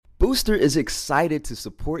Booster is excited to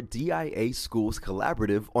support DIA Schools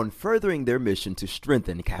Collaborative on furthering their mission to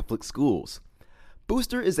strengthen Catholic schools.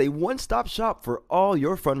 Booster is a one-stop shop for all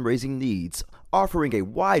your fundraising needs, offering a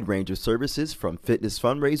wide range of services from fitness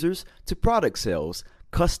fundraisers to product sales,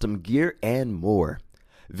 custom gear, and more.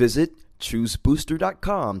 Visit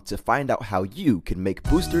choosebooster.com to find out how you can make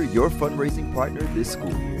Booster your fundraising partner this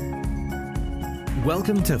school year.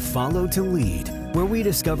 Welcome to Follow to Lead, where we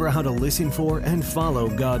discover how to listen for and follow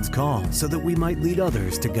God's call so that we might lead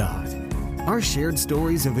others to God. Our shared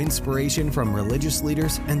stories of inspiration from religious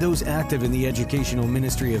leaders and those active in the educational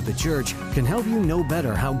ministry of the Church can help you know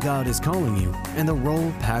better how God is calling you and the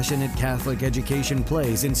role passionate Catholic education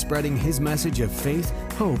plays in spreading His message of faith,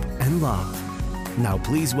 hope, and love. Now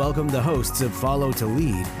please welcome the hosts of Follow to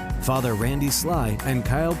Lead, Father Randy Sly and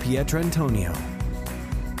Kyle Pietrantonio.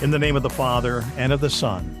 In the name of the Father, and of the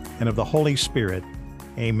Son, and of the Holy Spirit,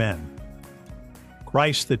 amen.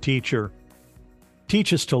 Christ the teacher,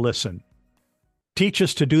 teach us to listen. Teach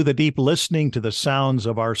us to do the deep listening to the sounds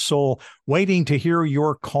of our soul, waiting to hear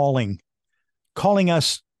your calling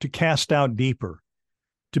us to cast out deeper,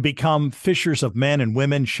 to become fishers of men and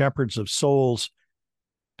women, shepherds of souls,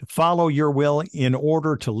 to follow your will in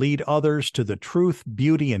order to lead others to the truth,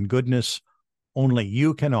 beauty, and goodness only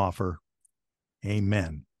you can offer.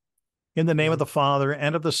 Amen. In the name of the Father,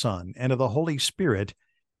 and of the Son, and of the Holy Spirit,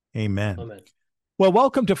 amen. Amen. Well,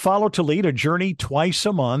 welcome to Follow to Lead, a journey twice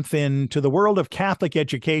a month into the world of Catholic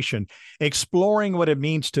education, exploring what it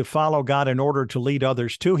means to follow God in order to lead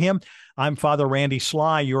others to Him. I'm Father Randy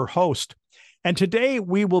Sly, your host. And today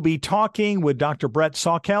we will be talking with Dr. Brett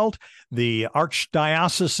Salkeld, the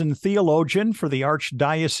Archdiocesan Theologian for the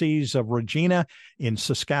Archdiocese of Regina in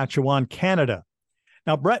Saskatchewan, Canada.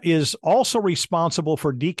 Now, Brett is also responsible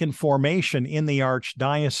for deacon formation in the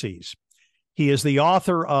Archdiocese. He is the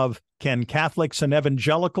author of Can Catholics and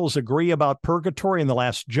Evangelicals Agree About Purgatory and the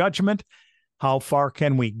Last Judgment? How Far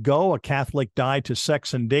Can We Go? A Catholic Guide to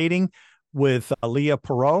Sex and Dating with Leah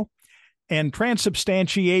Perot, and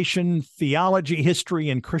Transubstantiation, Theology, History,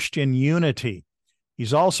 and Christian Unity.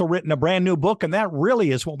 He's also written a brand new book, and that really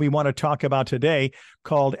is what we want to talk about today,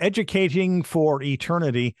 called Educating for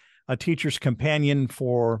Eternity, a teacher's companion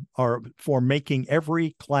for making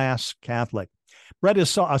every class Catholic. Brett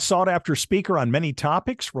is a sought-after speaker on many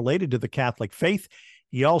topics related to the Catholic faith.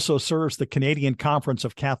 He also serves the Canadian Conference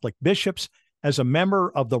of Catholic Bishops as a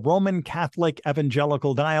member of the Roman Catholic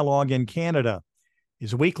Evangelical Dialogue in Canada.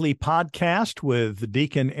 His weekly podcast with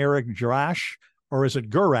Deacon Eric Jurash, or is it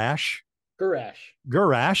Gurash?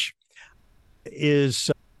 Gurash is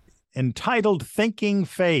entitled Thinking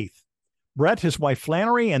Faith. Brett, his wife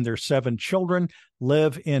Flannery, and their 7 children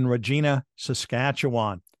live in Regina,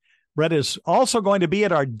 Saskatchewan. Brett is also going to be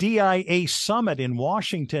at our DIA Summit in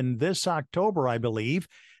Washington this October, I believe,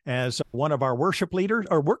 as one of our worship leaders,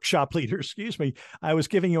 or workshop leaders, excuse me. I was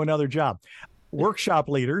giving you another job. Workshop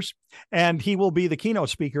leaders, and he will be the keynote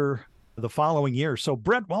speaker the following year. So,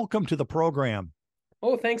 Brett, welcome to the program.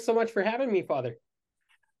 Oh, thanks so much for having me, Father.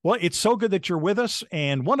 Well, it's so good that you're with us.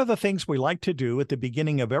 And one of the things we like to do at the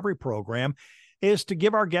beginning of every program is to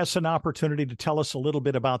give our guests an opportunity to tell us a little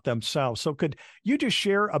bit about themselves. So could you just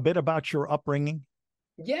share a bit about your upbringing?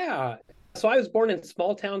 Yeah. So I was born in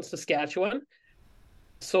small town Saskatchewan.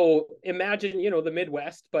 So imagine, the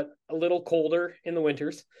Midwest, but a little colder in the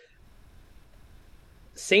winters.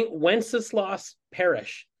 St. Wenceslas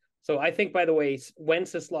Parish. So I think, by the way,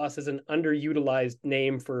 Wenceslas is an underutilized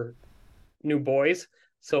name for new boys.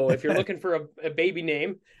 So if you're looking for a baby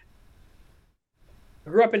name,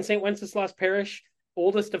 I grew up in St. Wenceslas Parish,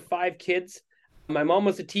 oldest of 5 kids. My mom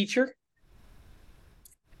was a teacher.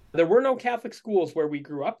 There were no Catholic schools where we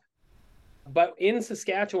grew up, but in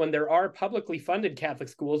Saskatchewan, there are publicly funded Catholic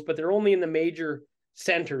schools, but they're only in the major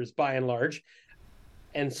centers by and large.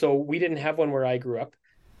 And so we didn't have one where I grew up.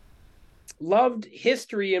 Loved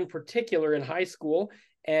history in particular in high school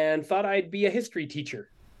and thought I'd be a history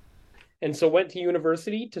teacher. And so went to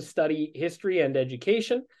university to study history and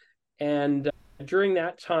education. And during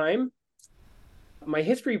that time, my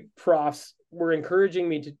history profs were encouraging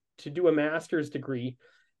me to do a master's degree.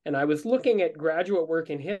 And I was looking at graduate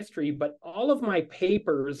work in history, but all of my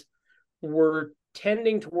papers were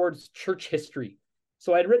tending towards church history.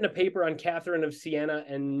 So I'd written a paper on Catherine of Siena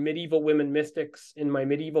and medieval women mystics in my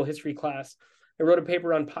medieval history class. I wrote a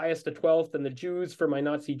paper on Pius XII and the Jews for my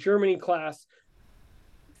Nazi Germany class,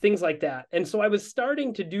 things like that. And so I was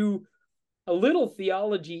starting to do a little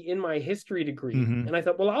theology in my history degree. Mm-hmm. And I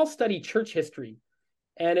thought, well, I'll study church history.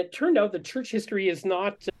 And it turned out that church history is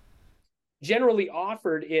not generally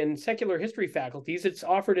offered in secular history faculties. It's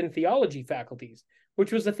offered in theology faculties,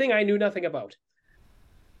 which was a thing I knew nothing about.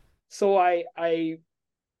 so I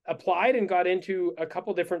applied and got into a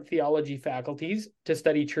couple different theology faculties to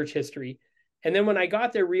study church history. And then when I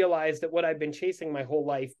got there, realized that what I've been chasing my whole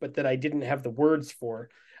life, but that I didn't have the words for,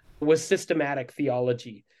 was systematic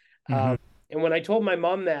theology. Mm-hmm. And when I told my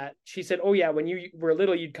mom that, she said, oh yeah, when you were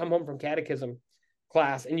little, you'd come home from catechism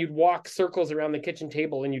class and you'd walk circles around the kitchen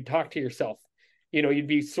table and you'd talk to yourself. You'd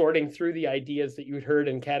be sorting through the ideas that you'd heard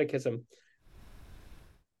in catechism.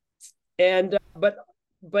 And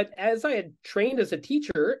but as I had trained as a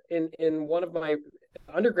teacher in one of my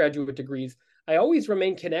undergraduate degrees, I always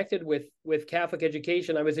remained connected with Catholic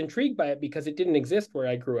education. I was intrigued by it because it didn't exist where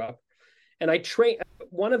I grew up. And I trained.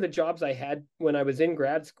 One of the jobs I had when I was in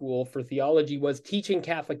grad school for theology was teaching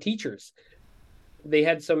Catholic teachers. They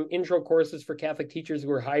had some intro courses for Catholic teachers who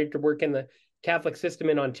were hired to work in the Catholic system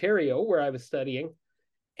in Ontario, where I was studying.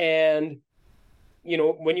 And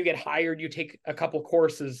when you get hired, you take a couple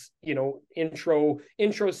courses, intro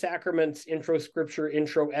sacraments, intro scripture,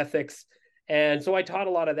 intro ethics. And so I taught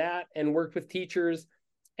a lot of that and worked with teachers.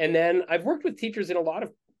 And then I've worked with teachers in a lot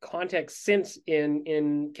of contexts since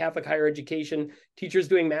in Catholic higher education, teachers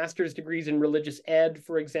doing master's degrees in religious ed,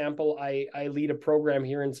 for example. I lead a program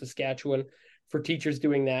here in Saskatchewan for teachers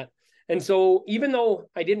doing that. And so even though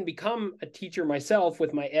I didn't become a teacher myself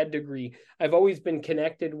with my ed degree, I've always been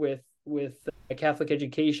connected with Catholic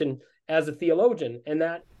education as a theologian. And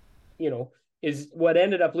that, is what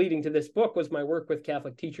ended up leading to this book, was my work with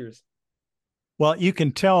Catholic teachers. Well, you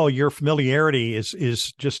can tell your familiarity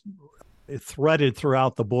is just threaded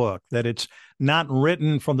throughout the book, that it's not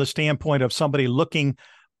written from the standpoint of somebody looking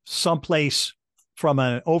someplace from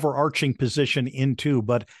an overarching position into,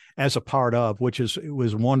 but as a part of,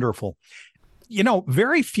 was wonderful.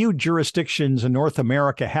 Very few jurisdictions in North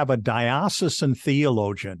America have a diocesan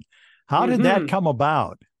theologian. How did that come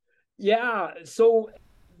about? Yeah, so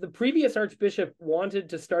the previous archbishop wanted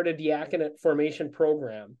to start a diaconate formation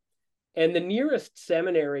program, and the nearest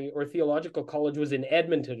seminary or theological college was in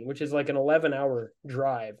Edmonton, which is like an 11-hour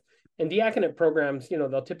drive. And diaconate programs,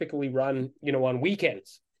 they'll typically run, on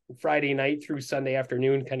weekends, Friday night through Sunday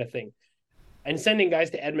afternoon kind of thing. And sending guys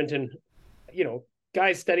to Edmonton,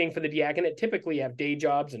 guys studying for the diaconate typically have day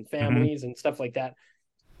jobs and families and stuff like that.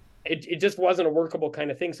 It just wasn't a workable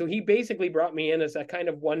kind of thing. So he basically brought me in as a kind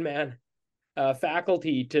of one-man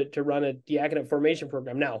faculty to run a diaconate formation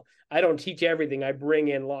program. Now, I don't teach everything. I bring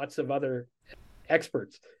in lots of other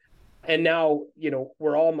experts. And now,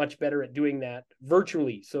 we're all much better at doing that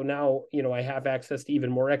virtually. So now, I have access to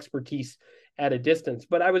even more expertise at a distance.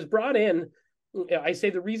 But I was brought in, I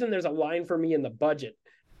say the reason there's a line for me in the budget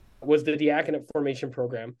was the diaconate formation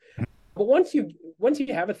program. But once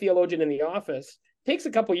you have a theologian in the office, it takes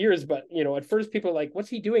a couple of years, but at first people are like, what's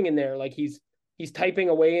he doing in there? Like he's typing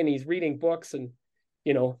away and he's reading books, and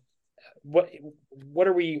what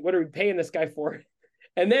are we paying this guy for?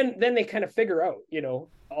 And then they kind of figure out,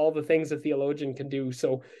 all the things a theologian can do.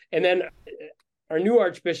 So, and then our new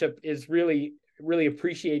archbishop is really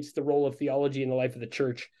appreciates the role of theology in the life of the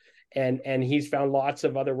church. And he's found lots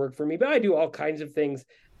of other work for me, but I do all kinds of things,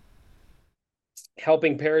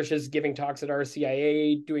 helping parishes, giving talks at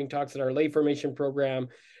RCIA, doing talks at our lay formation program,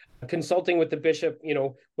 consulting with the bishop.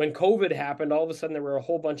 When COVID happened, all of a sudden there were a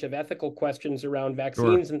whole bunch of ethical questions around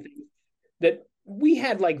vaccines and things that we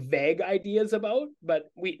had like vague ideas about, but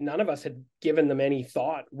none of us had given them any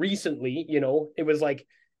thought recently. It was like,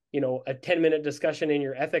 a 10-minute discussion in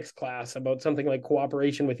your ethics class about something like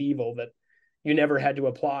cooperation with evil that you never had to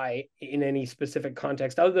apply in any specific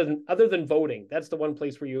context other than voting. That's the one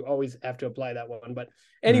place where you always have to apply that one. But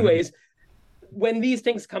anyways, when these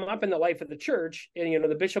things come up in the life of the church, and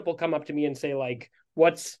the bishop will come up to me and say, like,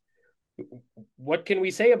 what can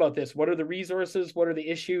we say about this? What are the resources? What are the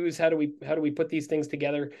issues? How do we put these things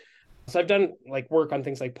together? So I've done like work on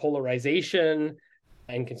things like polarization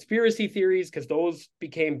and conspiracy theories, because those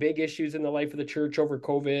became big issues in the life of the church over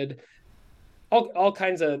COVID. All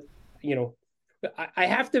kinds of, I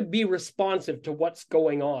have to be responsive to what's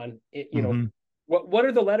going on. What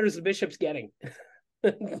are the letters the bishop's getting?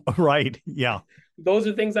 Right. Yeah. Those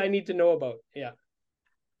are things I need to know about. Yeah.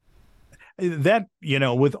 That,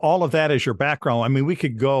 with all of that as your background, I mean, we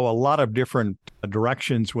could go a lot of different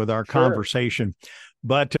directions with our conversation,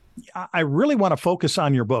 but I really want to focus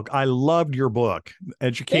on your book. I loved your book,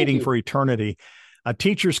 Educating for Eternity, a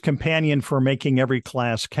teacher's companion for making every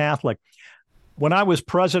class Catholic. When I was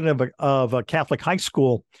president of a Catholic high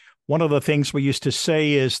school, one of the things we used to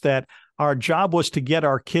say is that our job was to get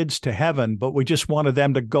our kids to heaven, but we just wanted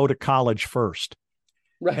them to go to college first.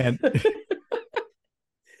 Right. And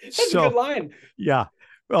that's a good line. Yeah.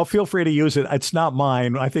 Well, feel free to use it. It's not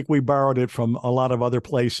mine. I think we borrowed it from a lot of other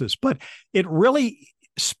places, but it really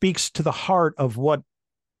speaks to the heart of what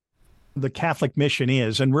the Catholic mission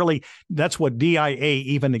is. And really, that's what DIA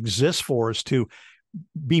even exists for, is to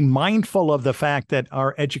be mindful of the fact that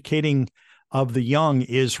our educating of the young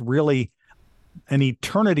is really an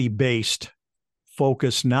eternity-based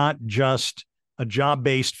focus, not just a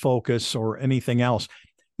job-based focus or anything else.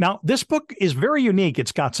 Now, this book is very unique.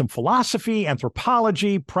 It's got some philosophy,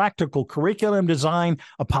 anthropology, practical curriculum design,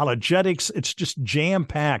 apologetics. It's just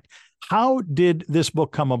jam-packed. How did this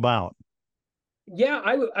book come about? Yeah,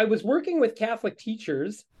 I was working with Catholic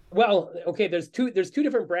teachers. Well, okay, there's two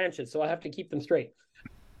different branches, so I have to keep them straight.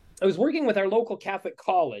 I was working with our local Catholic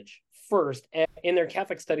college first in their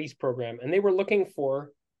Catholic studies program, and they were looking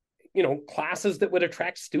for, classes that would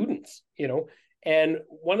attract students, And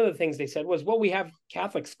one of the things they said was, well, we have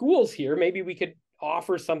Catholic schools here. Maybe we could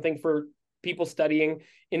offer something for people studying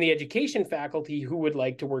in the education faculty who would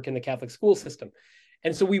like to work in the Catholic school system.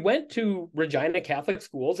 And so we went to Regina Catholic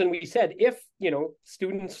schools and we said, if,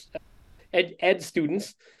 students, ed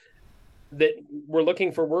students that were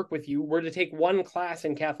looking for work with you were to take one class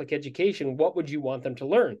in Catholic education, what would you want them to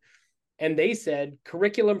learn? And they said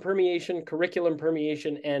curriculum permeation, and curriculum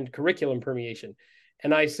permeation.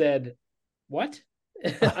 And I said, what?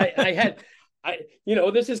 This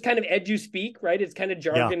is kind of edu-speak, right? It's kind of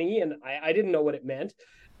jargony, and I didn't know what it meant.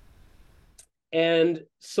 And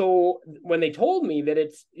so when they told me that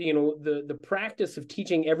it's, the practice of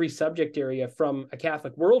teaching every subject area from a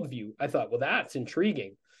Catholic worldview, I thought, well, that's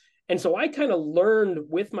intriguing. And so I kind of learned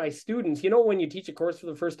with my students, when you teach a course for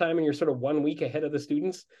the first time and you're sort of 1 week ahead of the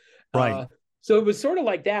students. Right. So it was sort of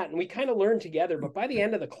like that. And we kind of learned together. But by the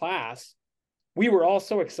end of the class, we were all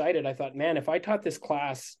so excited. I thought, man, if I taught this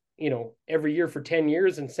class, every year for 10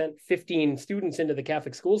 years and sent 15 students into the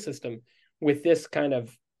Catholic school system with this kind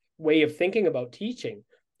of way of thinking about teaching,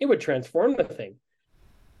 it would transform the thing.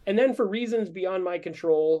 And then for reasons beyond my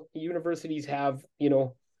control, universities have,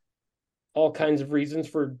 all kinds of reasons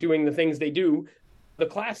for doing the things they do. The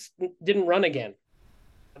class didn't run again.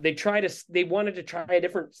 They wanted to try a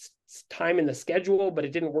different time in the schedule, but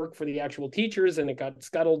it didn't work for the actual teachers and it got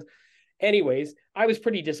scuttled. Anyways, I was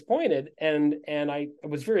pretty disappointed and I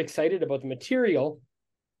was very excited about the material.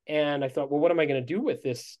 And I thought, well, what am I going to do with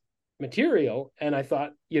this material? And I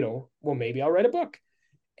thought, well, maybe I'll write a book.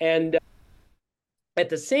 And at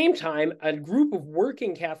the same time, a group of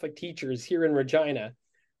working Catholic teachers here in Regina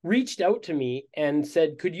reached out to me and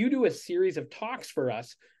said, could you do a series of talks for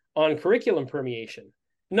us on curriculum permeation?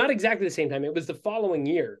 Not exactly the same time. It was the following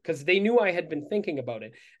year because they knew I had been thinking about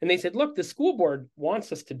it. And they said, look, the school board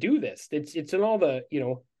wants us to do this. It's in all the,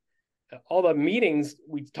 all the meetings.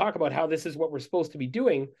 We talk about how this is what we're supposed to be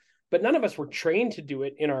doing, but none of us were trained to do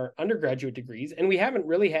it in our undergraduate degrees. And we haven't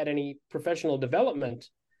really had any professional development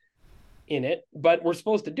in it, but we're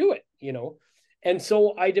supposed to do it, And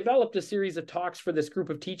so I developed a series of talks for this group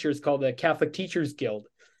of teachers called the Catholic Teachers Guild.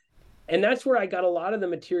 And that's where I got a lot of the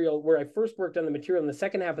material, where I first worked on the material in the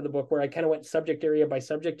second half of the book, where I kind of went subject area by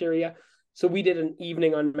subject area. So we did an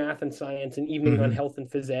evening on math and science, an evening on health and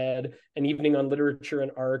phys ed, an evening on literature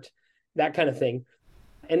and art, that kind of thing.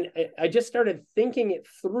 And I just started thinking it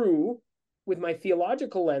through with my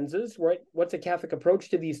theological lenses, right? What's a Catholic approach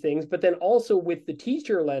to these things? But then also with the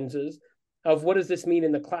teacher lenses of what does this mean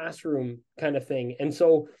in the classroom kind of thing. And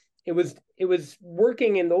so it was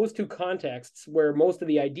working in those two contexts where most of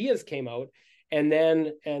the ideas came out. And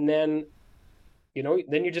then, then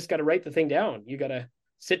you just got to write the thing down. You got to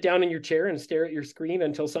sit down in your chair and stare at your screen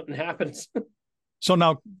until something happens. So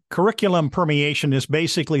now curriculum permeation is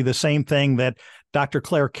basically the same thing that Dr.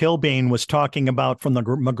 Claire Kilbane was talking about from the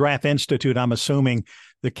McGrath Institute, I'm assuming,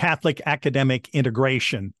 the Catholic academic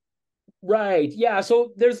integration. Right. Yeah.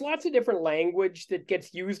 So there's lots of different language that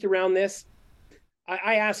gets used around this.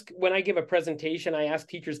 I ask, when I give a presentation, I ask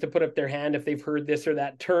teachers to put up their hand if they've heard this or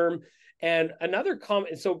that term. And another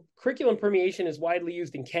comment, so curriculum permeation is widely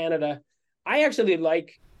used in Canada. I actually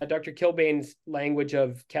like Dr. Kilbane's language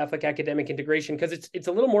of Catholic academic integration because it's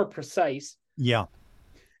a little more precise. Yeah.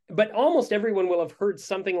 But almost everyone will have heard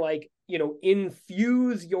something like,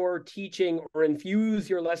 infuse your teaching or infuse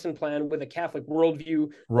your lesson plan with a Catholic worldview,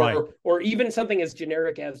 right? Or even something as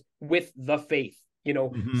generic as with the faith,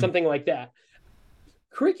 something like that.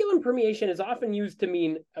 Curriculum permeation is often used to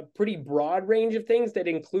mean a pretty broad range of things that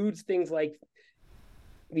includes things like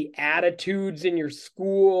the attitudes in your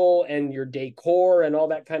school and your decor and all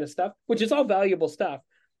that kind of stuff, which is all valuable stuff.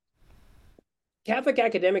 Catholic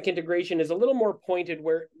academic integration is a little more pointed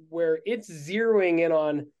where it's zeroing in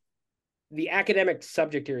on the academic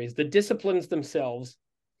subject areas, the disciplines themselves.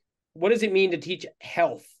 What does it mean to teach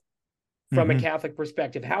health from a Catholic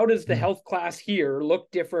perspective? How does the health class here look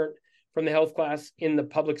different from the health class in the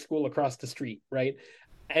public school across the street, right?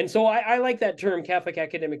 And so I like that term, Catholic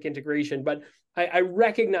academic integration, but I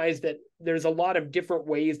recognize that there's a lot of different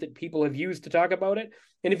ways that people have used to talk about it.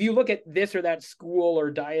 And if you look at this or that school or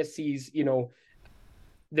diocese,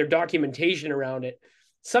 their documentation around it,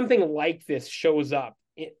 something like this shows up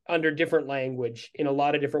under different language in a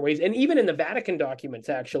lot of different ways. And even in the Vatican documents,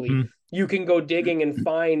 actually, you can go digging and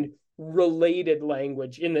find related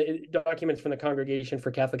language in the documents from the Congregation for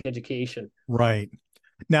Catholic Education. Right.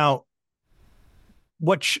 Now,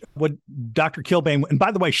 what Dr. Kilbane, and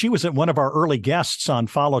by the way, she was one of our early guests on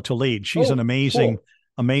Follow to Lead. She's an amazing,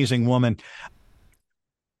 amazing woman.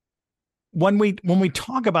 When we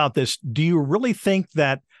talk about this, do you really think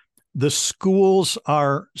that the schools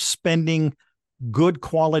are spending good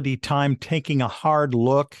quality time taking a hard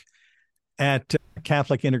look at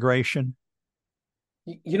Catholic integration?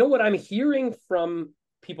 You know what I'm hearing from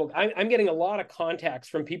people? I'm getting a lot of contacts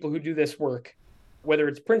from people who do this work, whether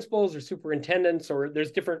it's principals or superintendents, or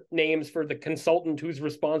there's different names for the consultant who's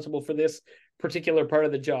responsible for this particular part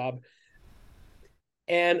of the job.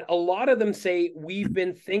 And a lot of them say, we've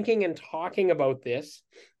been thinking and talking about this.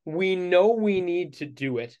 We know we need to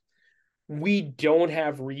do it. We don't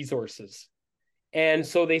have resources. And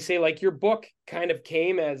so they say, like, your book kind of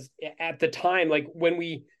came as at the time, like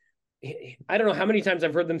when I don't know how many times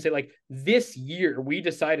I've heard them say, like, this year we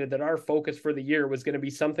decided that our focus for the year was going to be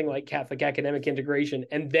something like Catholic academic integration.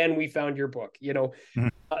 And then we found your book,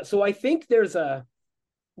 So I think there's a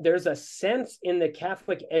sense in the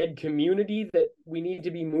Catholic ed community that we need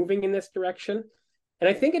to be moving in this direction. And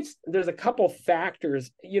I think there's a couple factors,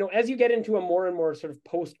 as you get into a more and more sort of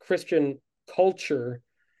post-Christian culture,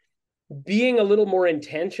 being a little more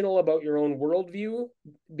intentional about your own worldview,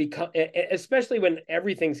 especially when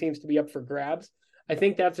everything seems to be up for grabs. I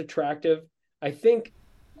think that's attractive. I think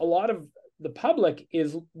a lot of the public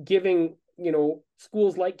is giving,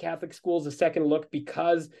 schools like Catholic schools a second look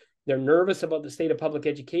because they're nervous about the state of public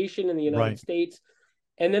education in the United States.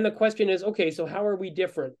 And then the question is, okay, so how are we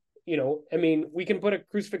different? We can put a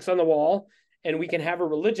crucifix on the wall and we can have a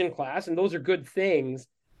religion class, and those are good things,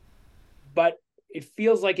 but it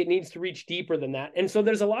feels like it needs to reach deeper than that. And so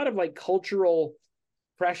there's a lot of like cultural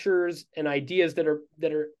pressures and ideas that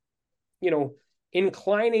are,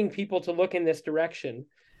 inclining people to look in this direction.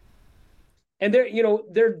 And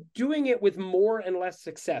they're doing it with more and less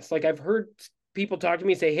success. Like, I've heard people talk to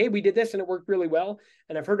me, say, hey, we did this and it worked really well.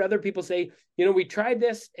 And I've heard other people say, we tried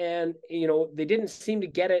this and, they didn't seem to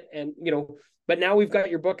get it. And, but now we've got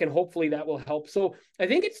your book and hopefully that will help. So I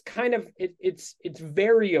think it's kind of, it's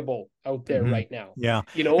variable out there right now. Yeah.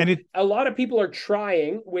 And a lot of people are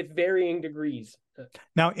trying with varying degrees.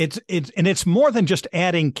 Now it's more than just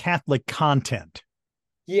adding Catholic content.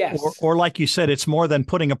 Yes. Or like you said, it's more than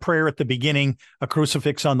putting a prayer at the beginning, a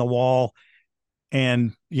crucifix on the wall,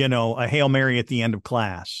 and, a Hail Mary at the end of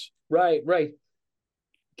class. Right.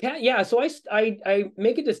 Yeah. So I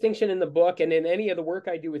make a distinction in the book and in any of the work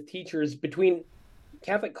I do with teachers between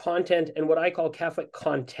Catholic content and what I call Catholic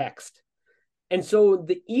context. And so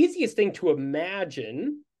the easiest thing to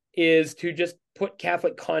imagine is to just put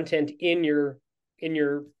Catholic content in your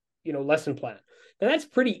lesson plan. And that's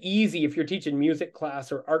pretty easy if you're teaching music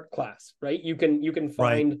class or art class, right? You can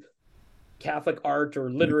find Catholic art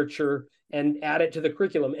or literature and add it to the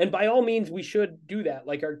curriculum. And by all means, we should do that.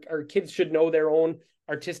 Like, our kids should know their own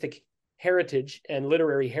artistic heritage and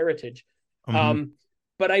literary heritage.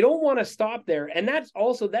 But I don't want to stop there. And that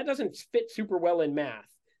doesn't fit super well in math.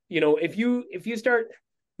 If you start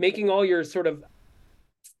making all your sort of,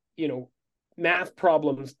 math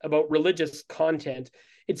problems about religious content,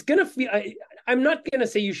 it's going to feel, I'm not going to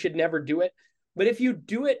say you should never do it, but if you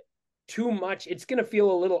do it too much, it's going to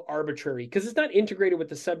feel a little arbitrary because it's not integrated with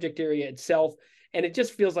the subject area itself. And it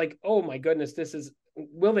just feels like, oh my goodness,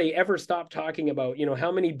 will they ever stop talking about,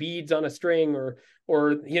 how many beads on a string or,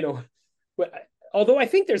 although I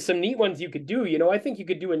think there's some neat ones you could do, I think you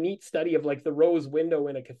could do a neat study of like the rose window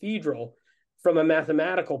in a cathedral from a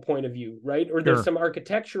mathematical point of view, right? Or there's some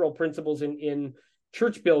architectural principles in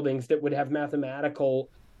church buildings that would have mathematical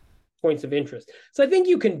points of interest. So I think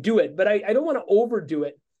you can do it, but I don't want to overdo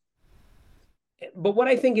it. But what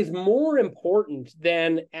I think is more important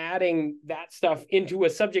than adding that stuff into a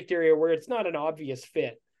subject area where it's not an obvious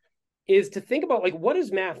fit is to think about, like, what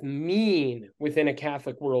does math mean within a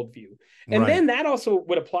Catholic worldview? And then that also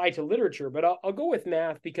would apply to literature, but I'll go with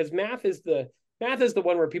math because math is the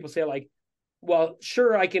one where people say, like, well,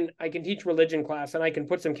 sure, I can teach religion class and I can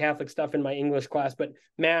put some Catholic stuff in my English class, but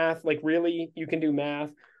math, like, really, you can do math?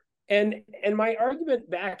 And my argument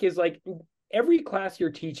back is, like, every class you're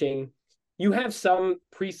teaching, you have some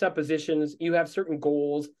presuppositions, you have certain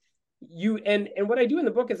goals, and what I do in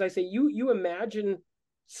the book is I say you imagine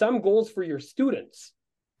some goals for your students,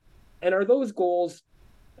 and are those goals,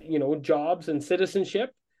 jobs and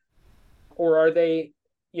citizenship, or are they,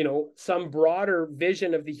 some broader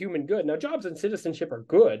vision of the human good? Now, jobs and citizenship are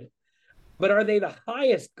good, but are they the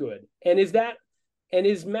highest good? And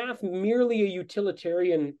is math merely a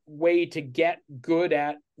utilitarian way to get good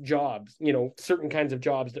at jobs, certain kinds of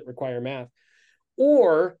jobs that require math?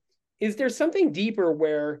 Or is there something deeper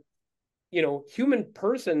where, human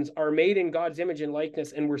persons are made in God's image and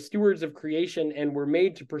likeness, and we're stewards of creation, and we're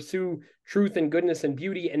made to pursue truth and goodness and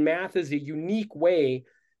beauty, and math is a unique way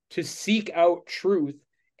to seek out truth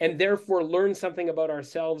and therefore learn something about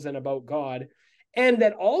ourselves and about God, and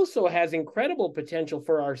that also has incredible potential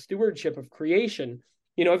for our stewardship of creation.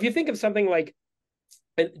 If you think of something like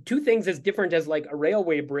two things as different as like a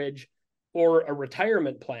railway bridge or a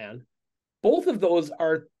retirement plan, both of those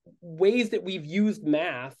are ways that we've used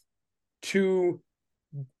math to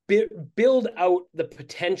build out the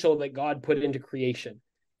potential that God put into creation,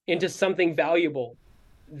 into something valuable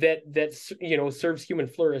that serves human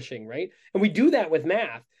flourishing, right? And we do that with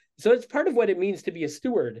math. So it's part of what it means to be a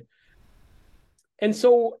steward. And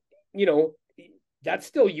so, that's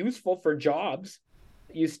still useful for jobs.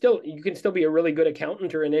 You can still be a really good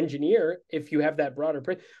accountant or an engineer if you have that broader,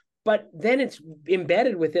 but then it's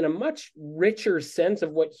embedded within a much richer sense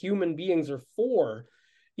of what human beings are for.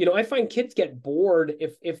 I find kids get bored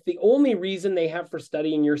if the only reason they have for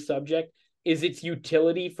studying your subject is its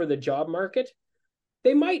utility for the job market.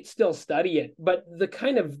 They might still study it, but the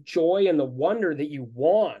kind of joy and the wonder that you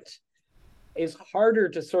want is harder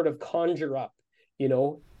to sort of conjure up,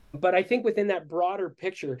 But I think within that broader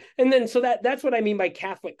picture, and then so that's what I mean by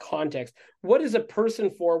Catholic context. What is a person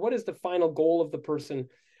for? What is the final goal of the person?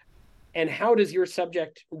 And how does your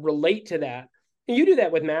subject relate to that? And you do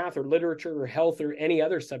that with math or literature or health or any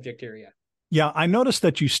other subject area. Yeah, I noticed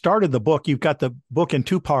that you started the book. You've got the book in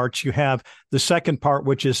two parts. You have the second part,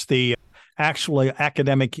 which is the actually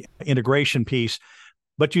academic integration piece.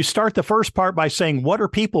 But you start the first part by saying, what are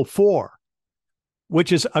people for?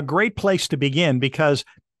 Which is a great place to begin, because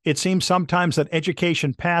it seems sometimes that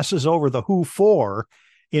education passes over the who for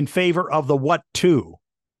in favor of the what to.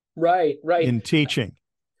 Right. In teaching.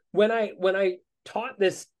 When I taught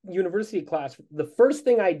this university class, the first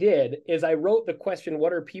thing I did is I wrote the question,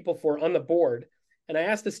 what are people for, on the board. And I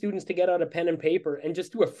asked the students to get out a pen and paper and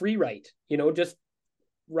just do a free write, just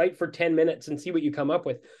write for 10 minutes and see what you come up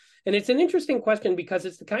with. And it's an interesting question because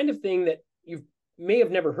it's the kind of thing that you may have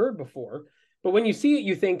never heard before. But when you see it,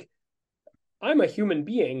 you think, I'm a human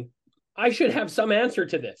being. I should have some answer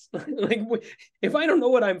to this. Like, if I don't know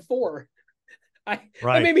what I'm for, I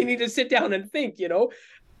maybe need to sit down and think,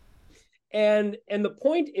 And the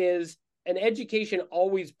point is, an education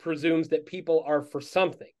always presumes that people are for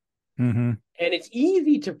something. Mm-hmm. And it's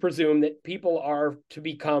easy to presume that people are to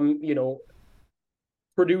become,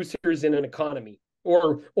 producers in an economy,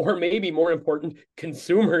 or maybe more important,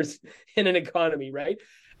 consumers in an economy, right?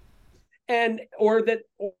 And or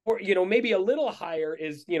maybe a little higher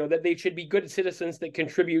is, that they should be good citizens that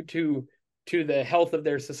contribute to the health of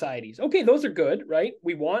their societies. Okay, those are good, right?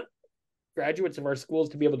 We want graduates of our schools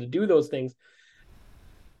to be able to do those things.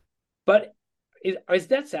 But is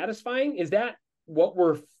that satisfying? Is that what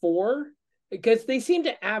we're for? Because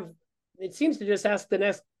it seems to just ask the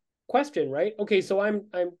next question, right? Okay, so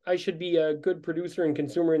I should be a good producer and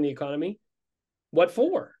consumer in the economy. What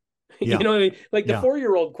for? Yeah. The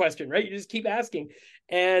 4-year-old question, right? You just keep asking.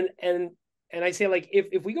 And I say, like,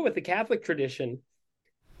 if we go with the Catholic tradition,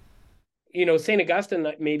 St. Augustine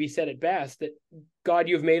maybe said it best, that God,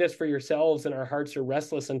 you've made us for yourselves, and our hearts are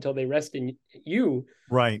restless until they rest in you.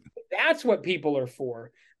 Right. That's what people are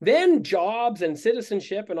for. Then jobs and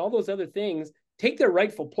citizenship and all those other things take their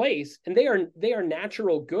rightful place, and they are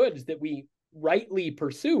natural goods that we rightly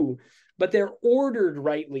pursue, but they're ordered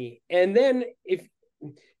rightly. And then if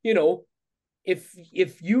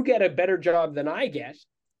you get a better job than I get,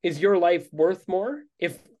 is your life worth more?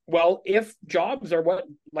 If jobs are what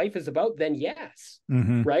life is about, then yes.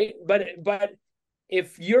 Mm-hmm. Right. But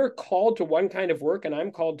if you're called to one kind of work and I'm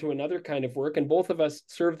called to another kind of work, and both of us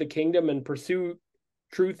serve the kingdom and pursue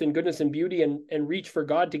truth and goodness and beauty and reach for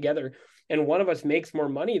God together, and one of us makes more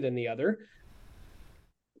money than the other,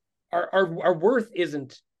 our worth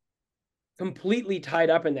isn't completely tied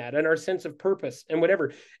up in that, and our sense of purpose and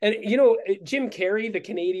whatever. And Jim Carrey, the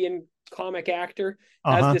Canadian comic actor,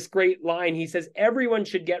 has this great line. He says, everyone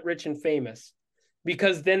should get rich and famous,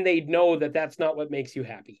 because then they'd know that that's not what makes you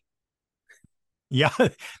happy. Yeah,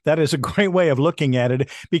 that is a great way of looking at it,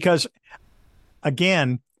 because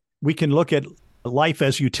again, we can look at life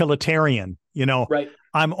as utilitarian. Right.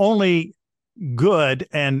 I'm only good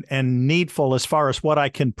and needful as far as what I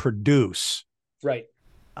can produce. Right.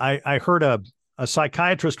 I heard a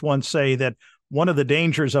psychiatrist once say that one of the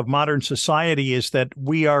dangers of modern society is that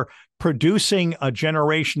we are producing a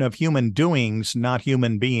generation of human doings, not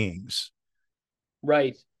human beings.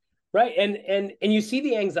 Right. Right. And you see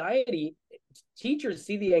the anxiety, teachers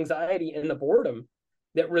see the anxiety and the boredom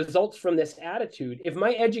that results from this attitude. If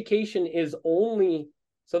my education is only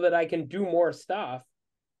so that I can do more stuff,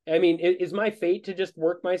 I mean, is my fate to just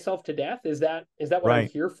work myself to death? Is that what Right. I'm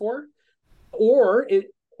here for? Or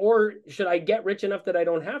should I get rich enough that I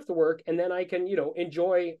don't have to work, and then I can,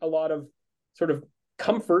 enjoy a lot of sort of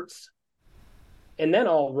comforts, and then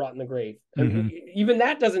I'll rot in the grave. I mean, even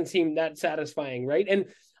that doesn't seem that satisfying, right? And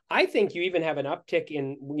I think you even have an uptick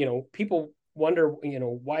in, people wonder,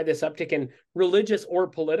 why this uptick in religious or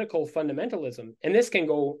political fundamentalism. And this can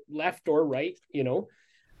go left or right,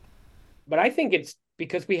 but I think it's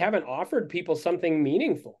because we haven't offered people something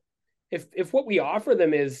meaningful. If what we offer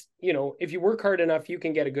them is, if you work hard enough, you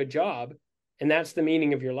can get a good job, and that's the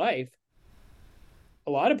meaning of your life,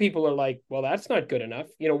 a lot of people are like, well, that's not good enough.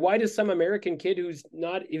 Why does some American kid who's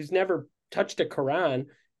never touched a Quran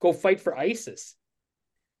go fight for ISIS?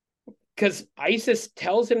 Because ISIS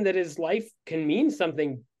tells him that his life can mean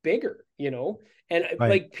something bigger, and Right.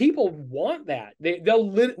 like people want that. They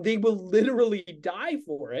will literally die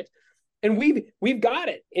for it. And we've got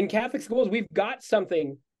it in Catholic schools. We've got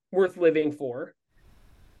something worth living for.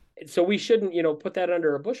 So we shouldn't, put that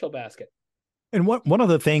under a bushel basket. And one of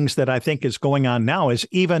the things that I think is going on now is,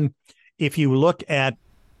 even if you look at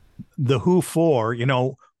the who for,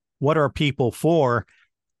 what are people for?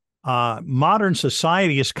 Modern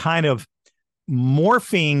society is kind of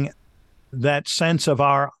morphing that sense of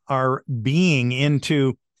our being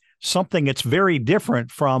into something that's very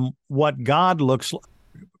different from what God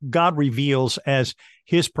reveals as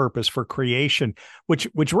his purpose for creation, which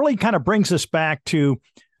really kind of brings us back to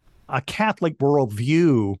a Catholic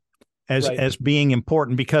worldview as Right. as being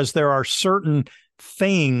important, because there are certain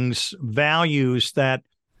things, values that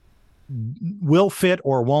will fit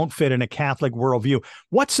or won't fit in a Catholic worldview.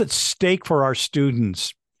 What's at stake for our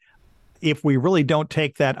students if we really don't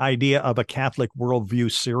take that idea of a Catholic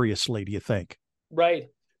worldview seriously, do you think? Right.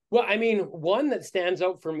 Well, I mean, one that stands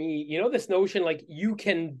out for me, this notion like you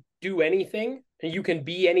can do anything and you can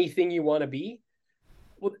be anything you want to be.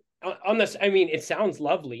 Well, on this, I mean, it sounds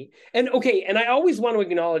lovely. And okay, and I always want to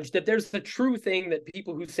acknowledge that there's the true thing that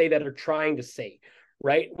people who say that are trying to say,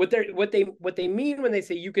 right? What they mean when they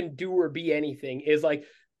say you can do or be anything is like,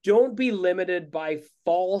 don't be limited by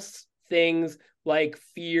false things like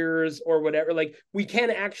fears or whatever. Like, we can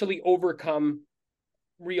actually overcome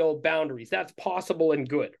real boundaries. That's possible and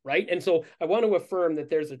good, right? And so I want to affirm that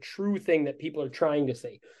there's a true thing that people are trying to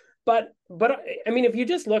say. But I mean, if you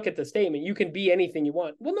just look at the statement, you can be anything you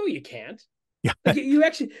want. Well, no, you can't. Yeah. Like, you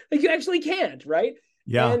actually can't, right?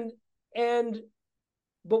 Yeah. And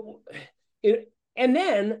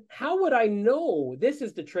then how would I know? This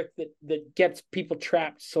is the trick that gets people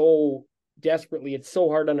trapped so desperately. It's so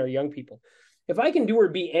hard on our young people. If I can do or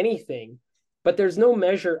be anything, but there's no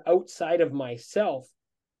measure outside of myself,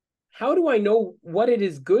 how do I know what it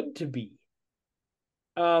is good to be?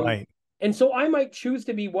 Right. And so I might choose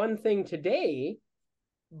to be one thing today,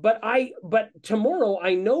 but tomorrow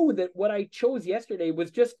I know that what I chose yesterday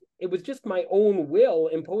was just my own will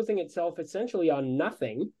imposing itself essentially on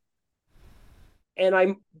nothing. And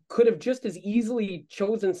I could have just as easily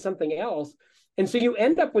chosen something else. And so you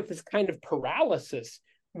end up with this kind of paralysis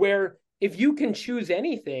where if you can choose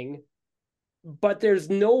anything, but there's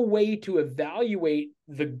no way to evaluate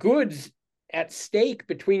the goods at stake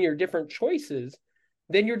between your different choices,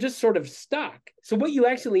 then you're just sort of stuck. So what you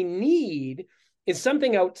actually need is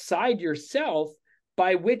something outside yourself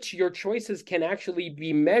by which your choices can actually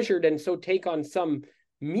be measured and so take on some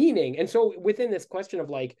meaning. And so within this question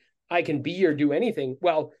of like, I can be or do anything,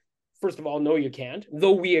 well, first of all, no, you can't,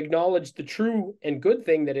 though we acknowledge the true and good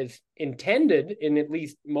thing that is intended in at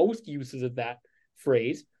least most uses of that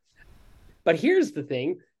phrase. But here's the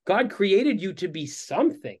thing, God created you to be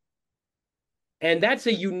something. And that's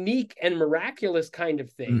a unique and miraculous kind of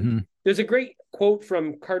thing. Mm-hmm. There's a great quote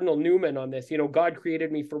from Cardinal Newman on this. God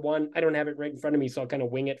created me for one, I don't have it right in front of me, so I'll kind of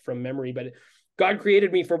wing it from memory, but God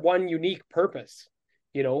created me for one unique purpose,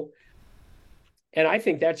 and I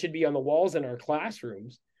think that should be on the walls in our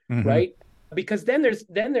classrooms, Mm-hmm. right? Because then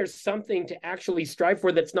there's something to actually strive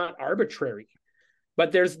for that's not arbitrary,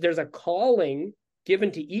 but there's a calling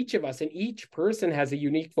given to each of us, and each person has a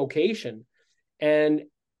unique vocation, and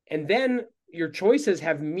then your choices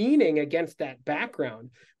have meaning against that background.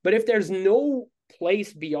 But if there's no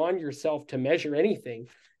place beyond yourself to measure anything,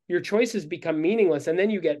 your choices become meaningless. And then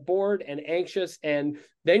you get bored and anxious, and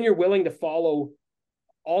then you're willing to follow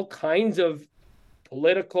all kinds of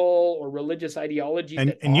political or religious ideologies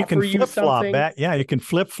and you can flip flop back. Yeah, you can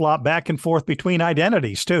flip flop back and forth between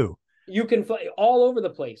identities too. You can fly all over the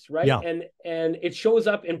place, right? Yeah. And it shows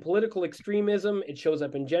up in political extremism. It shows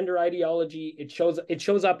up in gender ideology. It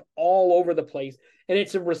shows up all over the place. And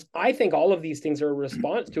I think all of these things are a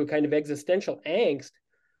response to a kind of existential angst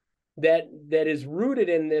that is rooted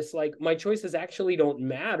in this, like, my choices actually don't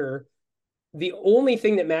matter. The only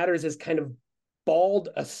thing that matters is kind of bald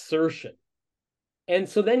assertion. And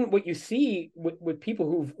so then what you see with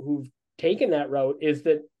people who've taken that route is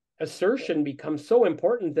that assertion becomes so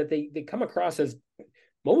important that they come across as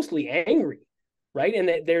mostly angry, right? And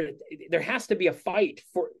that there has to be a fight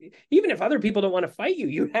for, even if other people don't want to fight you,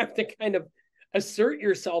 you have to kind of assert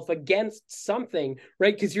yourself against something,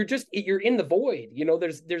 right? Because you're in the void,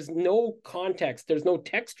 there's no context, there's no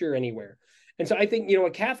texture anywhere. And so I think, a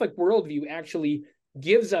Catholic worldview actually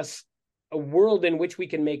gives us a world in which we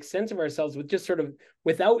can make sense of ourselves with just sort of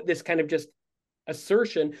without this kind of just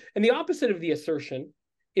assertion. And the opposite of the assertion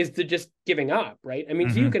is the just giving up, right? I mean,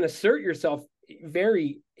 so you can assert yourself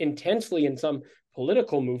very intensely in some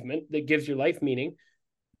political movement that gives your life meaning,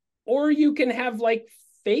 or you can have like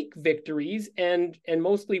fake victories and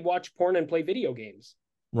mostly watch porn and play video games.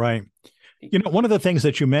 Right. One of the things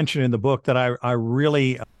that you mentioned in the book that I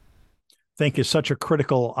really think is such a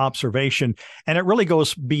critical observation, and it really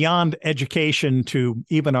goes beyond education to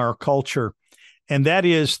even our culture, and that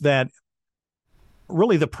is that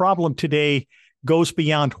really the problem today goes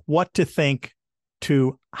beyond what to think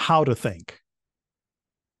to how to think.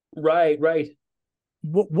 Right.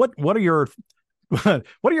 What are your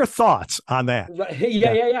thoughts on that? Right.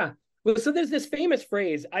 Yeah. Well, so there's this famous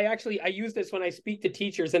phrase. I use this when I speak to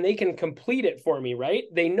teachers, and they can complete it for me, right?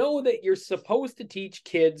 They know that you're supposed to teach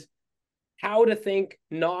kids how to think,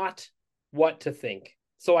 not what to think.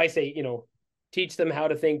 So I say, teach them how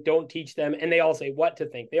to think, don't teach them. And they all say what to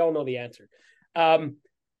think. They all know the answer.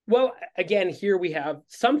 Well, again, here we have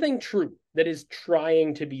something true that is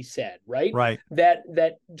trying to be said, right? Right.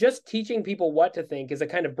 That just teaching people what to think is a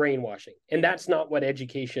kind of brainwashing. And that's not what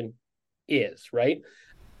education is, right?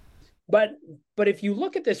 But if you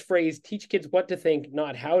look at this phrase, teach kids what to think,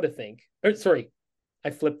 not how to think, or sorry, I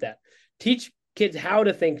flipped that. Teach kids how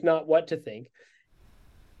to think, not what to think.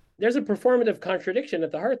 There's a performative contradiction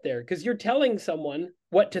at the heart there, because you're telling someone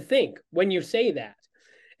what to think when you say that.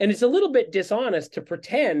 And it's a little bit dishonest to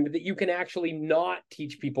pretend that you can actually not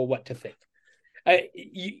teach people what to think.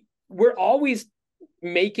 We're always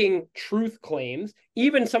making truth claims.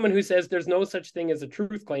 Even someone who says there's no such thing as a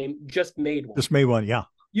truth claim just made one. Yeah.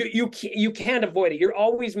 You can't avoid it. You're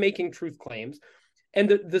always making truth claims. And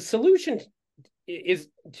the solution is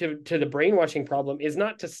to the brainwashing problem is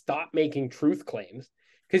not to stop making truth claims,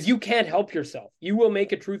 because you can't help yourself. You will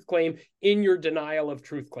make a truth claim in your denial of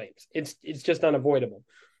truth claims. It's just unavoidable.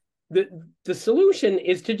 The solution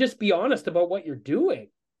is to just be honest about what you're doing.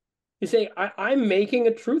 You say, I'm making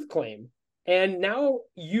a truth claim, and now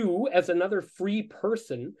you, as another free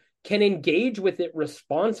person, can engage with it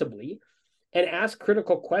responsibly and ask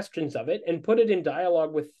critical questions of it and put it in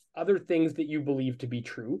dialogue with other things that you believe to be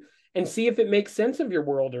true and see if it makes sense of your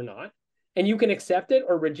world or not. And you can accept it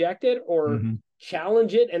or reject it or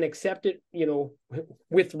challenge it and accept it,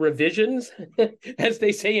 with revisions, as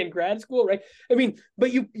they say in grad school, right? I mean,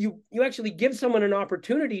 but you actually give someone an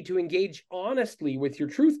opportunity to engage honestly with your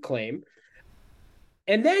truth claim.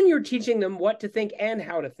 And then you're teaching them what to think and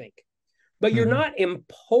how to think. But you're not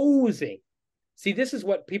imposing. See, this is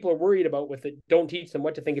what people are worried about with it. Don't teach them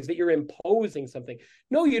what to think, is that you're imposing something.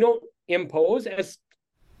 No, you don't impose. As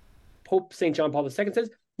Pope St. John Paul II says,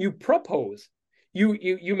 you propose.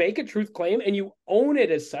 You make a truth claim and you own it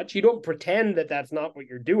as such. You don't pretend that that's not what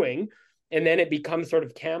you're doing, and then it becomes sort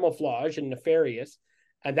of camouflage and nefarious.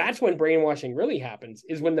 And that's when brainwashing really happens,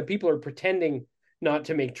 is when the people are pretending not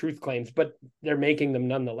to make truth claims, but they're making them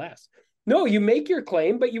nonetheless. No, you make your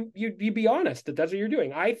claim, but you be honest that that's what you're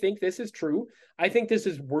doing. I think this is true. I think this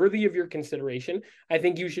is worthy of your consideration. I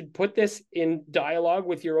think you should put this in dialogue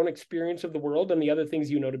with your own experience of the world and the other things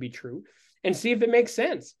you know to be true, and see if it makes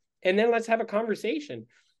sense. And then let's have a conversation.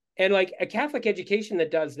 And like a Catholic education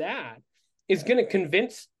that does that is going to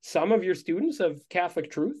convince some of your students of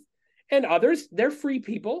Catholic truth, and others, they're free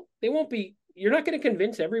people. You're not going to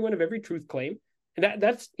convince everyone of every truth claim. And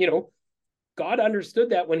that's, God understood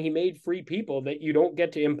that when he made free people, that you don't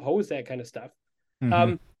get to impose that kind of stuff.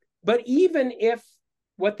 But even if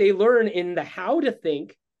what they learn in the how to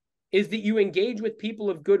think is that you engage with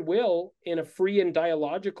people of goodwill in a free and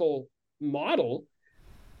dialogical model,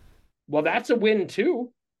 well, that's a win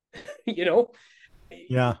too.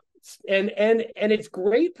 Yeah. And it's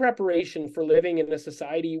great preparation for living in a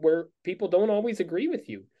society where people don't always agree with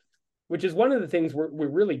you, which is one of the things we're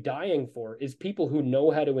really dying for, is people who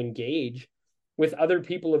know how to engage with other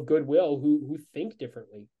people of goodwill who think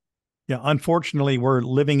differently. Yeah, unfortunately, we're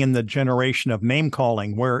living in the generation of name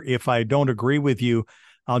calling, where if I don't agree with you,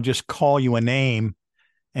 I'll just call you a name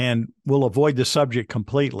and we'll avoid the subject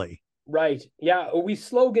completely. Right. Yeah. We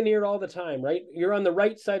sloganeer all the time, right? You're on the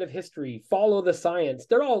right side of history. Follow the science.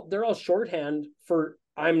 They're all shorthand for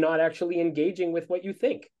I'm not actually engaging with what you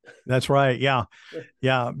think. That's right. Yeah.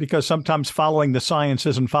 Yeah. Because sometimes following the science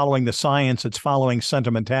isn't following the science, it's following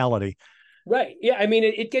sentimentality. Right. Yeah. I mean,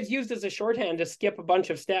 it gets used as a shorthand to skip a bunch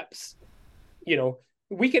of steps.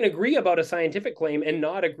 We can agree about a scientific claim and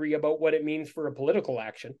not agree about what it means for a political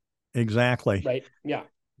action. Exactly. Right. Yeah.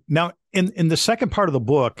 Now, in the second part of the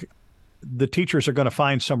book, the teachers are going to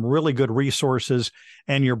find some really good resources,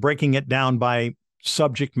 and you're breaking it down by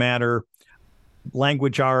subject matter,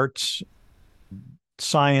 language arts,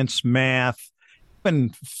 science, math,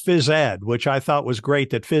 and phys ed, which I thought was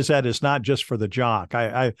great, that phys ed is not just for the jock.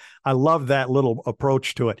 I love that little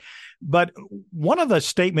approach to it. But one of the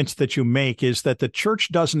statements that you make is that the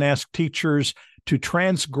church doesn't ask teachers to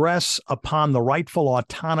transgress upon the rightful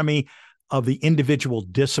autonomy of the individual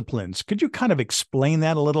disciplines. Could you kind of explain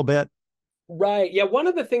that a little bit? Right. Yeah. One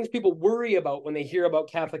of the things people worry about when they hear about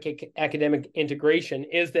Catholic academic integration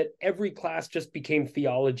is that every class just became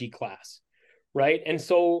theology class. Right. And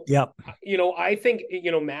so, yep. I think,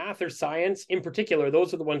 math or science in particular,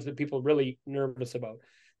 those are the ones that people are really nervous about.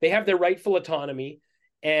 They have their rightful autonomy,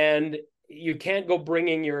 and you can't go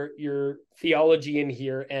bringing your theology in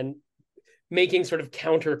here and making sort of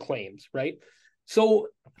counterclaims. Right. So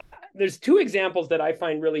there's two examples that I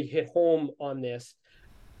find really hit home on this,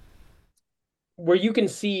 where you can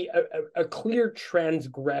see a clear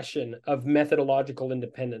transgression of methodological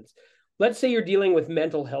independence. Let's say you're dealing with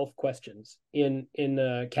mental health questions in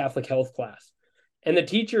a Catholic health class, and the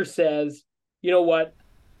teacher says, you know what,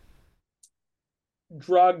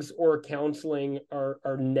 drugs or counseling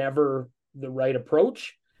are never the right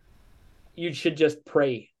approach. You should just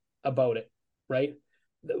pray about it, right?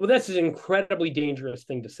 Well, that's an incredibly dangerous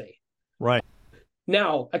thing to say. Right.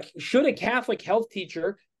 Now, should a Catholic health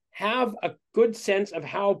teacher have a good sense of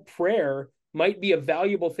how prayer might be a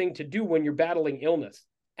valuable thing to do when you're battling illness?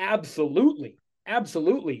 Absolutely.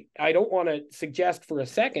 Absolutely. I don't want to suggest for a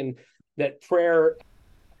second that prayer,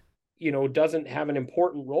 doesn't have an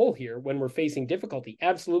important role here when we're facing difficulty.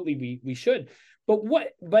 Absolutely, we should.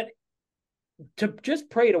 But to just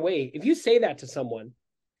pray it away, if you say that to someone,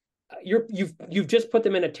 you've just put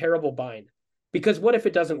them in a terrible bind, because what if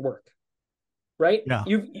it doesn't work? Right? Yeah.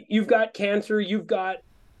 You've got cancer, you've got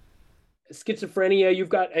schizophrenia, you've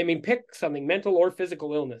got, pick something, mental or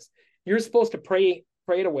physical illness. You're supposed to pray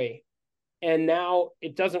it away, and now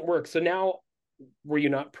it doesn't work. So now, were you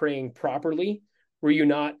not praying properly? Were you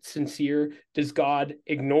not sincere? Does God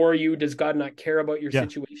ignore you? Does God not care about your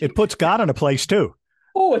situation? It puts God in a place too.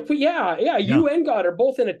 Oh, yeah. You and God are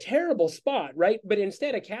both in a terrible spot, right? But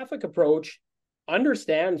instead, a Catholic approach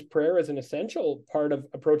understands prayer as an essential part of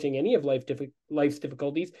approaching any of life's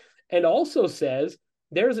difficulties, and also says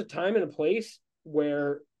there's a time and a place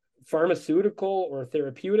where pharmaceutical or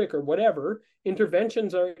therapeutic or whatever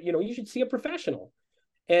interventions are, you should see a professional.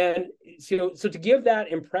 And so to give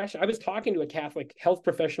that impression, I was talking to a Catholic health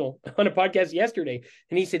professional on a podcast yesterday,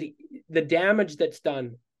 and he said the damage that's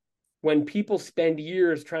done when people spend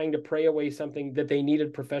years trying to pray away something that they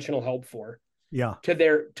needed professional help for,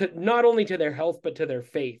 to not only to their health but to their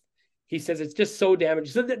faith. He says it's just so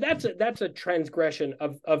damaged. So that's a transgression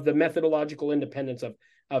of the methodological independence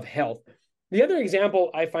of health. The other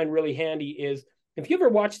example I find really handy is, if you ever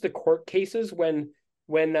watch the court cases when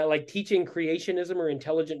like teaching creationism or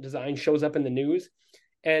intelligent design shows up in the news,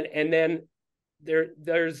 and then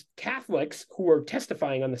there's Catholics who are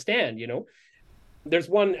testifying on the stand. There's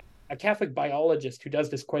a Catholic biologist who does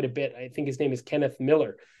this quite a bit. I think his name is Kenneth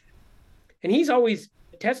Miller, and he's always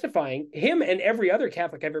testifying. Him and every other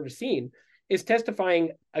Catholic I've ever seen is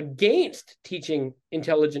testifying against teaching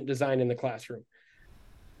intelligent design in the classroom,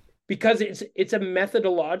 because it's a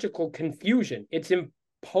methodological confusion. It's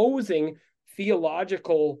imposing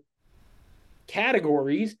theological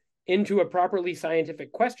categories into a properly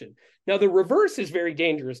scientific question. Now, the reverse is very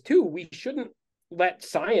dangerous too. We shouldn't let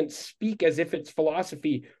science speak as if it's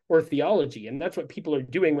philosophy or theology. And that's what people are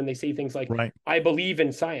doing when they say things like, right, I believe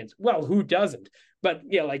in science. Well, who doesn't? But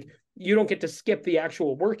you don't get to skip the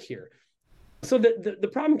actual work here. So the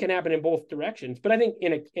problem can happen in both directions. But I think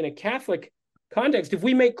in a Catholic context, if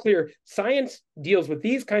we make clear science deals with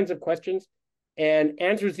these kinds of questions and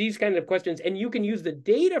answers these kinds of questions, and you can use the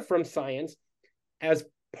data from science as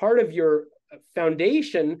part of your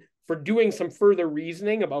foundation for doing some further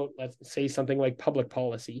reasoning about, let's say, something like public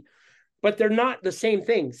policy. But they're not the same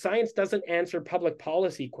thing. Science doesn't answer public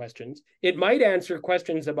policy questions. It might answer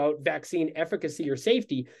questions about vaccine efficacy or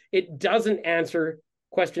safety. It doesn't answer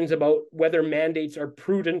questions about whether mandates are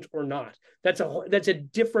prudent or not. That's a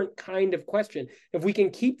different kind of question. If we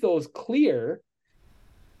can keep those clear,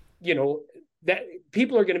 that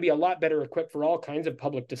people are going to be a lot better equipped for all kinds of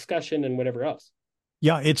public discussion and whatever else.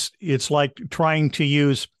 Yeah, it's like trying to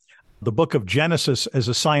use the book of Genesis as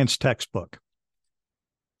a science textbook,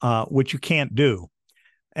 which you can't do.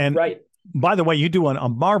 And right. By the way, you do a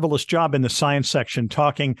marvelous job in the science section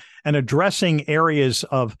talking and addressing areas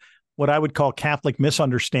of what I would call Catholic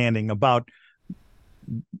misunderstanding about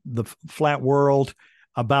the flat world,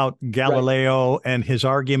 about Galileo and his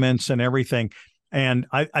arguments and everything. And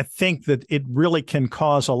I think that it really can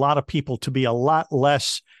cause a lot of people to be a lot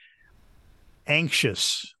less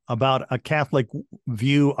anxious about a Catholic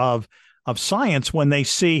view of science when they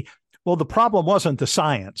see, well, the problem wasn't the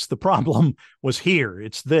science. The problem was here.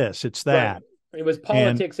 It's this, it's that. Right. It was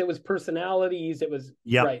politics. It was personalities. It was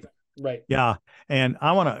right. Yeah. And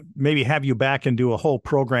I want to maybe have you back and do a whole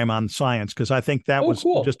program on science, because I think that was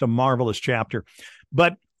cool. Just a marvelous chapter.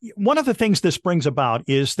 But one of the things this brings about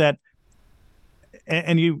is that,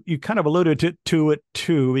 and you kind of alluded to it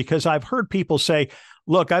too, because I've heard people say,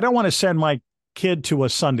 look, I don't want to send my kid to a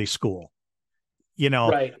Sunday school,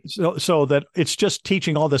 right. so that it's just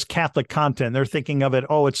teaching all this Catholic content. They're thinking of it,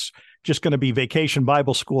 it's just going to be vacation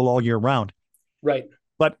Bible school all year round. Right.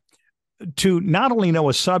 But to not only know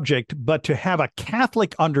a subject, but to have a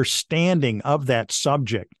Catholic understanding of that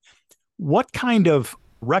subject, what kind of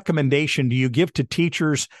recommendation do you give to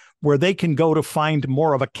teachers where they can go to find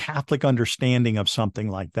more of a Catholic understanding of something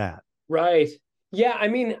like that? Right. Yeah. I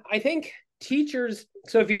mean, I think teachers,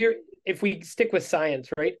 so if we stick with science,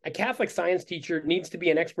 right, a Catholic science teacher needs to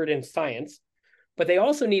be an expert in science, but they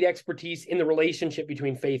also need expertise in the relationship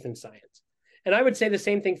between faith and science. And I would say the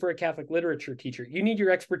same thing for a Catholic literature teacher. You need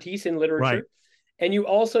your expertise in literature, right. And you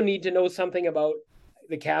also need to know something about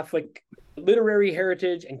the Catholic literary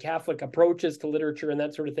heritage and Catholic approaches to literature and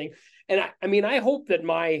that sort of thing. And I hope that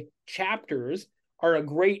my chapters are a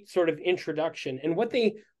great sort of introduction. And what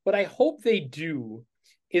I hope they do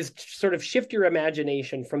is sort of shift your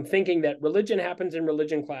imagination from thinking that religion happens in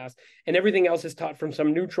religion class and everything else is taught from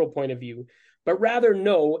some neutral point of view, but rather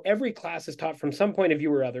no, every class is taught from some point of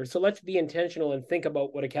view or other. So let's be intentional and think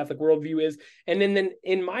about what a Catholic worldview is. And then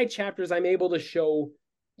in my chapters, I'm able to show,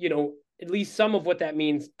 at least some of what that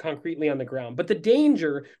means concretely on the ground. But the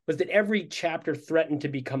danger was that every chapter threatened to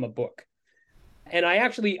become a book. And I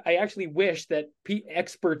actually wish that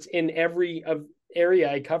experts in every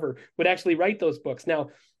area I cover would actually write those books. Now,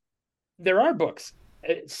 there are books,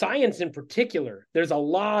 science in particular. There's a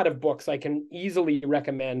lot of books I can easily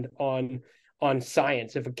recommend on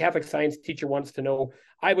science. If a Catholic science teacher wants to know,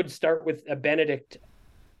 I would start with a Benedict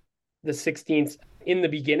XVI in the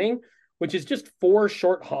beginning, which is just 4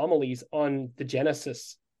 short homilies on the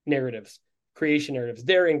Genesis narratives, creation narratives.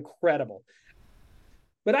 They're incredible.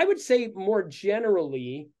 But I would say more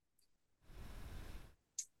generally,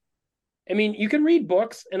 you can read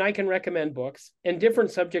books, and I can recommend books, and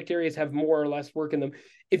different subject areas have more or less work in them.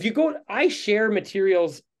 I share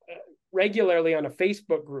materials regularly on a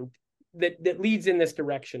Facebook group that leads in this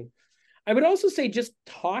direction. I would also say just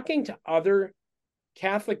talking to other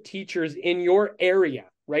Catholic teachers in your area,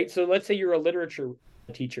 right? So let's say you're a literature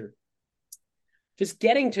teacher. Just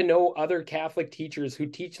getting to know other Catholic teachers who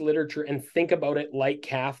teach literature and think about it like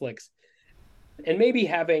Catholics, and maybe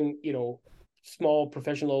having, small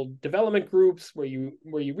professional development groups where you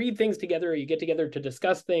read things together or you get together to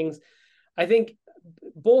discuss things. I think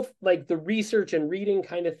both like the research and reading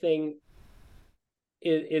kind of thing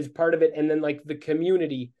is part of it, and then like the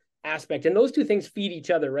community aspect, and those two things feed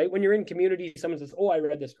each other, right? When you're in community, someone says, I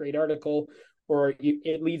read this great article, or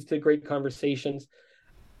it leads to great conversations.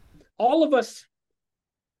 All of us,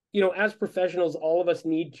 as professionals, all of us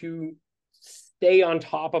need to stay on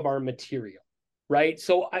top of our material, right?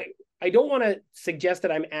 So I don't want to suggest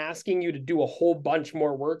that I'm asking you to do a whole bunch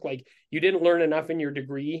more work. Like you didn't learn enough in your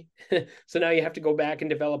degree. So now you have to go back and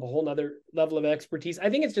develop a whole nother level of expertise. I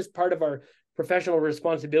think it's just part of our professional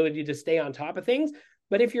responsibility to stay on top of things.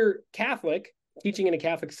 But if you're Catholic, teaching in a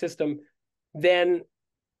Catholic system, then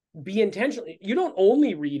be intentional. You don't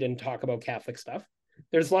only read and talk about Catholic stuff.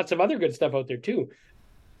 There's lots of other good stuff out there too.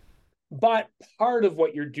 But part of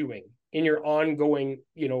what you're doing in your ongoing,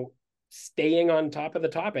 staying on top of the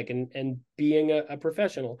topic and being a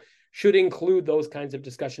professional should include those kinds of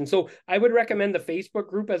discussions. So I would recommend the Facebook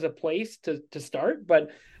group as a place to start, but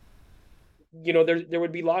there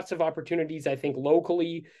would be lots of opportunities, I think,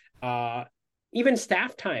 locally, even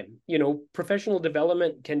staff time. Professional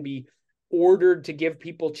development can be ordered to give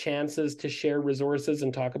people chances to share resources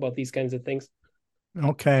and talk about these kinds of things.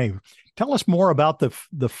 Okay. Tell us more about the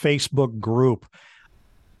Facebook group.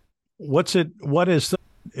 What's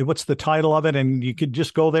the title of it? And you could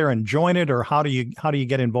just go there and join it, or how do you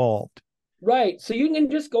get involved? Right. So you can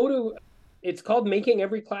just go to, it's called Making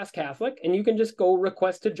Every Class Catholic, and you can just go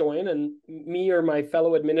request to join, and me or my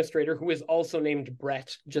fellow administrator, who is also named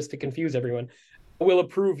Brett, just to confuse everyone, will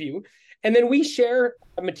approve you. And then we share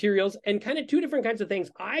materials and kind of two different kinds of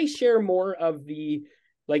things. I share more of the,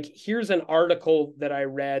 here's an article that I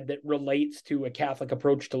read that relates to a Catholic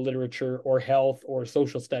approach to literature or health or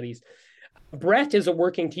social studies. Brett is a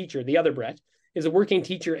working teacher. The other Brett is a working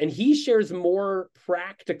teacher, and he shares more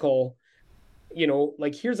practical,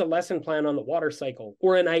 here's a lesson plan on the water cycle,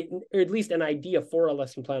 or at least an idea for a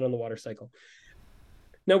lesson plan on the water cycle.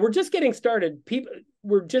 Now, we're just getting started.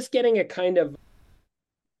 We're just getting a kind of,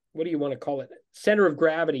 what do you want to call it? Center of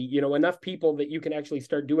gravity, enough people that you can actually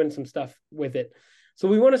start doing some stuff with it. So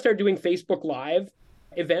we want to start doing Facebook Live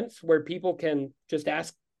events where people can just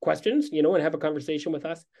ask questions, and have a conversation with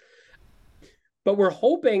us. But we're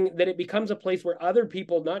hoping that it becomes a place where other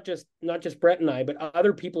people, not just Brett and I, but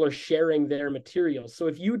other people are sharing their materials. So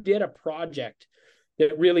if you did a project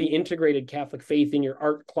that really integrated Catholic faith in your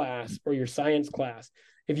art class or your science class,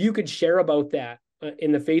 if you could share about that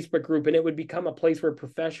in the Facebook group, and it would become a place where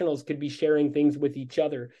professionals could be sharing things with each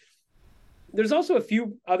other. There's also a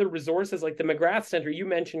few other resources like the McGrath Center. You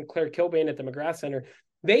mentioned Claire Kilbane at the McGrath Center.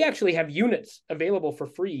 They actually have units available for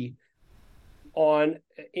free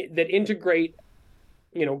that integrate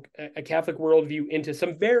a Catholic worldview into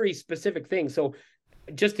some very specific things. So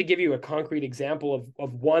just to give you a concrete example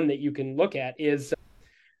of one that you can look at is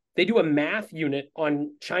they do a math unit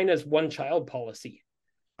on China's one-child policy.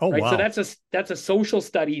 Oh, right? wow. So that's a social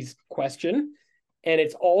studies question, and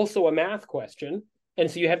it's also a math question. And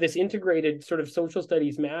so you have this integrated sort of social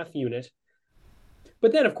studies math unit.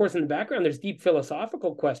 But then, of course, in the background, there's deep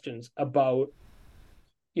philosophical questions about,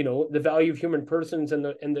 the value of human persons and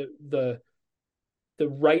the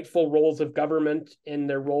rightful roles of government and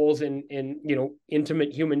their roles in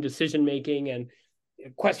intimate human decision making, and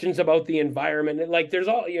questions about the environment. And there's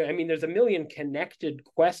there's a million connected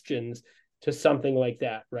questions to something like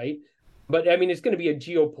that, right? But it's going to be a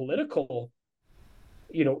geopolitical,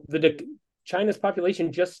 China's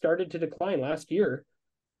population just started to decline last year.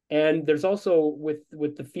 And there's also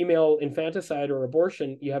with the female infanticide or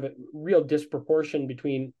abortion, you have a real disproportion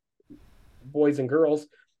between boys and girls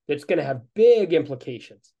that's going to have big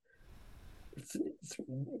implications. It's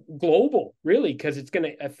global, really, because it's going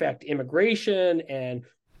to affect immigration and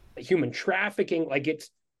human trafficking.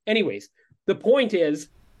 Anyways, the point is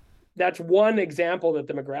that's one example that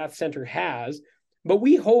the McGrath Center has, but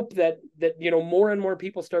we hope that more and more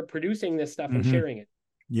people start producing this stuff and sharing it.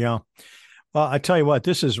 Yeah. Well, I tell you what,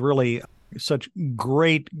 this is really such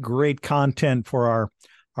great content for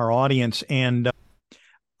our audience. And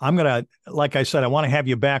I'm going to, like I said, I want to have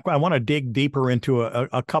you back. I want to dig deeper into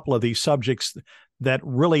a couple of these subjects that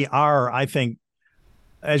really are, I think,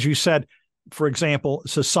 as you said, for example,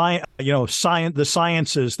 the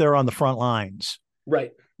sciences, they're on the front lines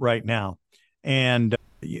right now, and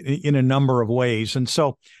in a number of ways. And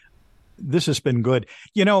so this has been good.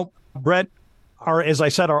 Brett, as I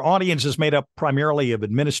said, our audience is made up primarily of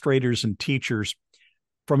administrators and teachers.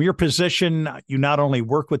 From your position, you not only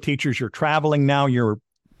work with teachers, you're traveling now, you're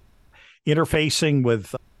interfacing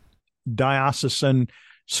with diocesan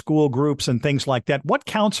school groups and things like that. What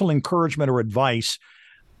counsel, encouragement, or advice,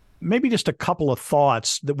 maybe just a couple of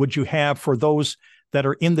thoughts that would you have for those that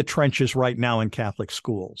are in the trenches right now in Catholic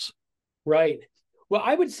schools? Right. Well,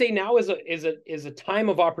 I would say now is a time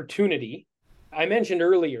of opportunity. I mentioned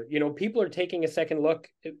earlier, people are taking a second look.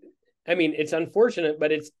 It's unfortunate,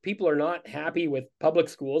 but people are not happy with public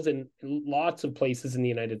schools in lots of places in the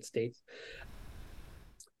United States.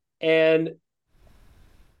 And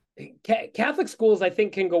Catholic schools, I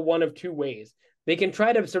think, can go one of two ways. They can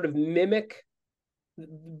try to sort of mimic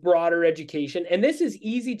broader education. And this is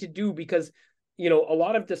easy to do because, a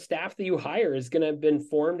lot of the staff that you hire is going to have been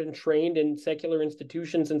formed and trained in secular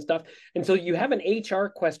institutions and stuff. And so you have an HR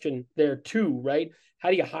question there too, right? How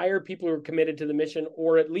do you hire people who are committed to the mission,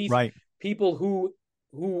 or at least people who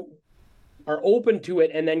are open to it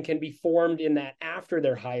and then can be formed in that after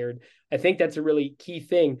they're hired? I think that's a really key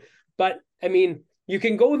thing. But you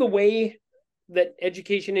can go the way that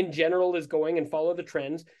education in general is going and follow the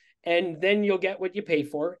trends, and then you'll get what you pay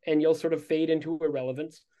for and you'll sort of fade into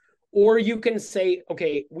irrelevance. Or you can say,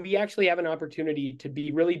 okay, we actually have an opportunity to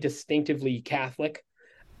be really distinctively Catholic,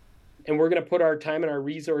 and we're going to put our time and our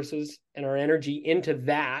resources and our energy into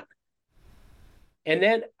that. And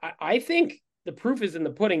then I think the proof is in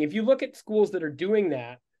the pudding. If you look at schools that are doing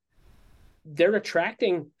that, they're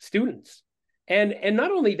attracting students. And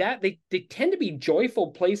not only that, they tend to be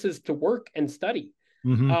joyful places to work and study.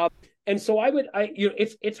 Mm-hmm. And so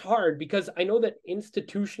it's hard because I know that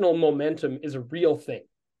institutional momentum is a real thing.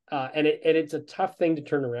 And it's a tough thing to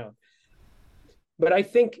turn around. But I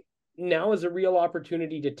think now is a real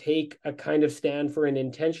opportunity to take a kind of stand for an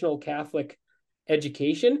intentional Catholic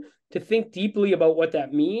education, to think deeply about what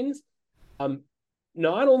that means.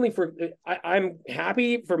 Not only I'm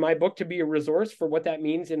happy for my book to be a resource for what that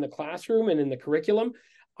means in the classroom and in the curriculum.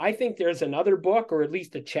 I think there's another book, or at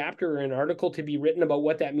least a chapter or an article, to be written about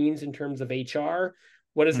what that means in terms of HR.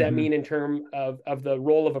 What does that mean in terms of the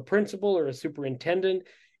role of a principal or a superintendent?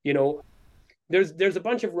 There's a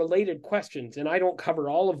bunch of related questions, and I don't cover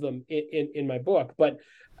all of them in my book, but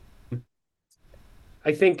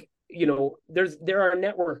I think there are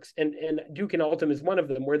networks, and Duke and Altum is one of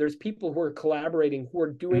them, where there's people who are collaborating, who are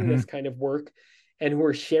doing this kind of work, and who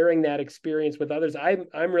are sharing that experience with others.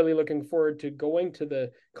 I'm really looking forward to going to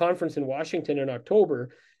the conference in Washington in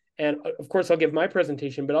October, and of course I'll give my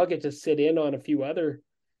presentation, but I'll get to sit in on a few other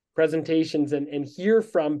presentations and hear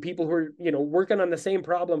from people who are working on the same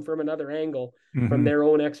problem from another angle, from their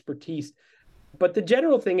own expertise. But the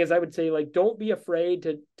general thing is, I would say, don't be afraid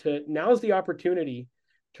to now's the opportunity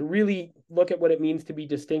to really look at what it means to be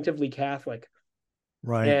distinctively Catholic.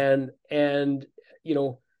 Right. And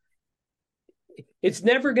it's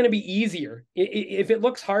never going to be easier. If it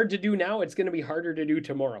looks hard to do now, it's going to be harder to do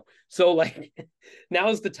tomorrow. So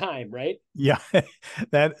now's the time, right? Yeah.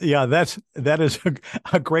 That is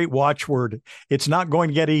a great watchword. It's not going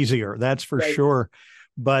to get easier. That's for sure.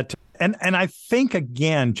 But, and I think,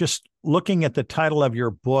 again, just looking at the title of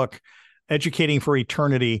your book, Educating for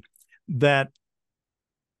Eternity, that's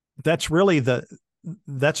really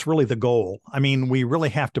the goal. I mean, we really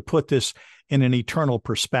have to put this in an eternal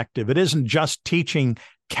perspective. It isn't just teaching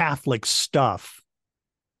Catholic stuff.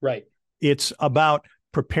 Right. It's about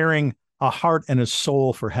preparing a heart and a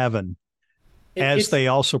soul for heaven as they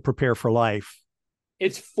also prepare for life.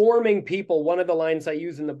 It's forming people. One of the lines I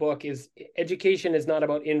use in the book is, education is not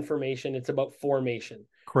about information, it's about formation.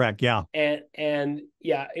 Correct. Yeah. And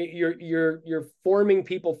yeah, you're forming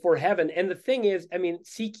people for heaven. And the thing is, I mean,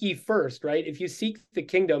 seek ye first, right? If you seek the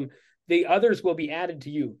kingdom, the others will be added to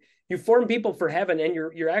you. You form people for heaven, and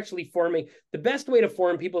you're actually forming. The best way to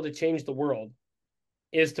form people to change the world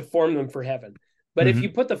is to form them for heaven. But if you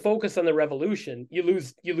put the focus on the revolution, you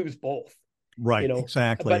lose both. Right.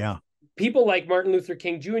 Exactly. Yeah. People like Martin Luther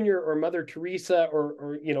King Jr. or Mother Teresa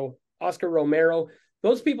or Oscar Romero,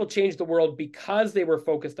 those people changed the world because they were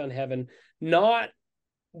focused on heaven, not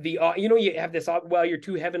you have this, well, you're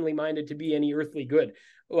too heavenly minded to be any earthly good.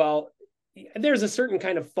 Well, there's a certain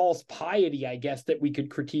kind of false piety, I guess, that we could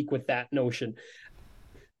critique with that notion.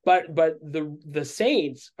 But the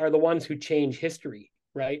saints are the ones who change history,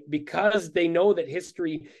 right? Because they know that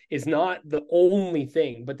history is not the only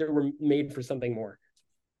thing, but they were made for something more.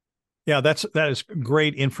 Yeah, that is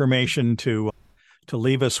great information to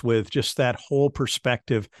leave us with, just that whole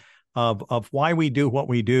perspective of why we do what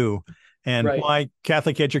we do, and why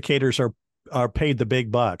Catholic educators are paid the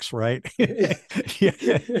big bucks, right? Yeah.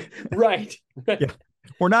 Right. Yeah.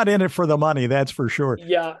 We're not in it for the money, that's for sure.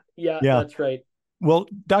 Yeah, that's right. Well,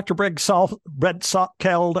 Dr. Brett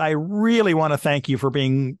Salkeld, I really want to thank you for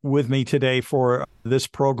being with me today for this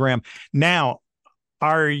program. Now,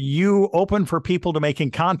 are you open for people to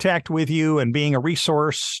making contact with you and being a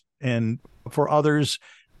resource and for others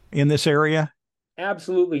in this area?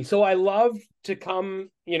 Absolutely. So I love to come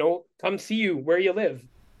see you where you live.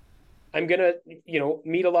 I'm going to,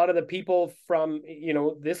 meet a lot of the people from,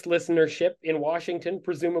 this listenership in Washington,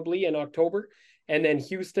 presumably in October, and then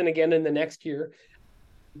Houston again in the next year.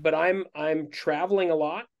 But I'm traveling a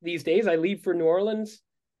lot these days. I leave for New Orleans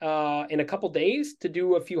in a couple days to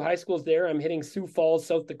do a few high schools there. I'm hitting Sioux Falls,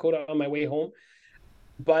 South Dakota on my way home.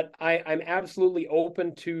 But I'm absolutely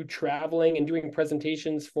open to traveling and doing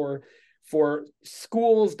presentations for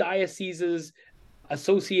schools, dioceses,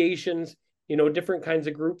 associations, different kinds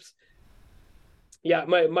of groups. Yeah,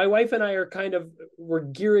 my wife and I are we're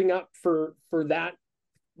gearing up for that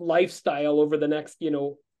lifestyle over the next,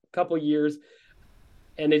 couple years.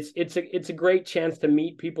 And it's a great chance to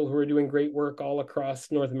meet people who are doing great work all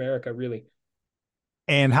across North America, really.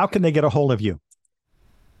 And how can they get a hold of you?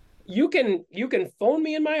 You can phone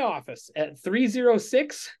me in my office at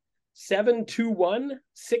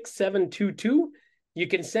 306-721-6722. You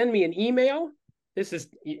can send me an email.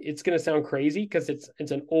 It's going to sound crazy because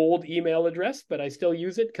it's an old email address, but I still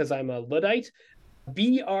use it because I'm a Luddite.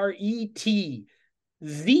 BRETZ.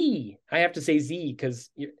 I have to say Z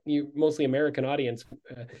because you're mostly American audience.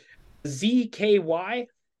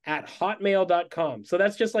 ZKY@hotmail.com. So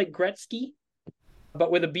that's just like Gretzky,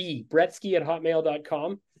 but with a B.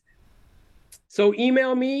 Gretzky@hotmail.com. So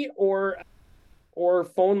email me or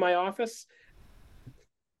phone my office.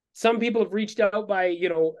 Some people have reached out by,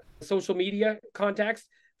 social media contacts.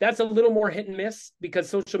 That's a little more hit and miss because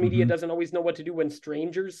social media doesn't always know what to do when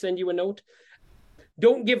strangers send you a note.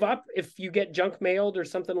 Don't give up if you get junk mailed or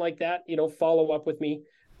something like that. Follow up with me.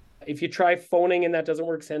 If you try phoning and that doesn't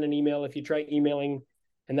work, send an email. If you try emailing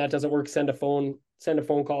and that doesn't work, send a phone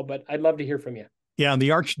call. But I'd love to hear from you. Yeah, and the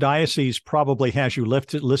Archdiocese probably has you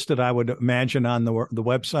listed, I would imagine, on the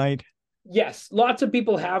website. Yes, lots of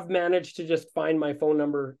people have managed to just find my phone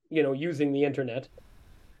number, using the internet.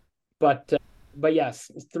 But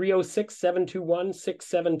yes,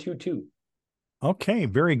 306-721-6722. Okay,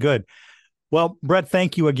 very good. Well, Brett,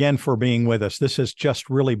 thank you again for being with us. This has just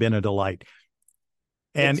really been a delight.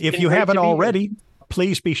 And if you haven't already,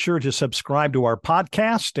 please be sure to subscribe to our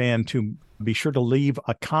podcast and to be sure to leave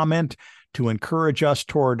a comment to encourage us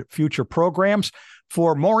toward future programs.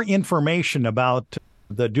 For more information about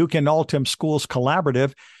the Duke and Altum Schools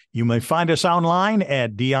Collaborative, you may find us online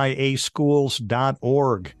at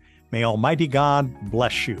diaschools.org. May Almighty God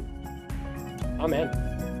bless you. Amen.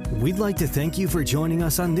 We'd like to thank you for joining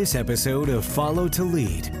us on this episode of Follow to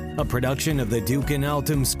Lead, a production of the Duke and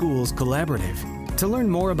Altum Schools Collaborative. To learn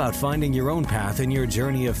more about finding your own path in your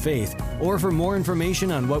journey of faith, or for more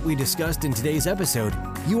information on what we discussed in today's episode,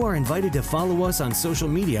 you are invited to follow us on social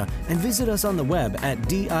media and visit us on the web at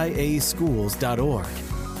diaschools.org.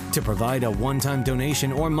 To provide a one-time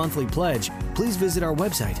donation or monthly pledge, please visit our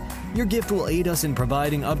website. Your gift will aid us in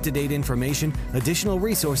providing up-to-date information, additional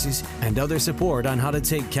resources, and other support on how to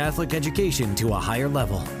take Catholic education to a higher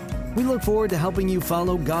level. We look forward to helping you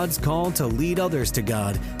follow God's call to lead others to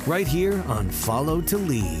God right here on Follow to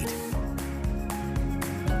Lead.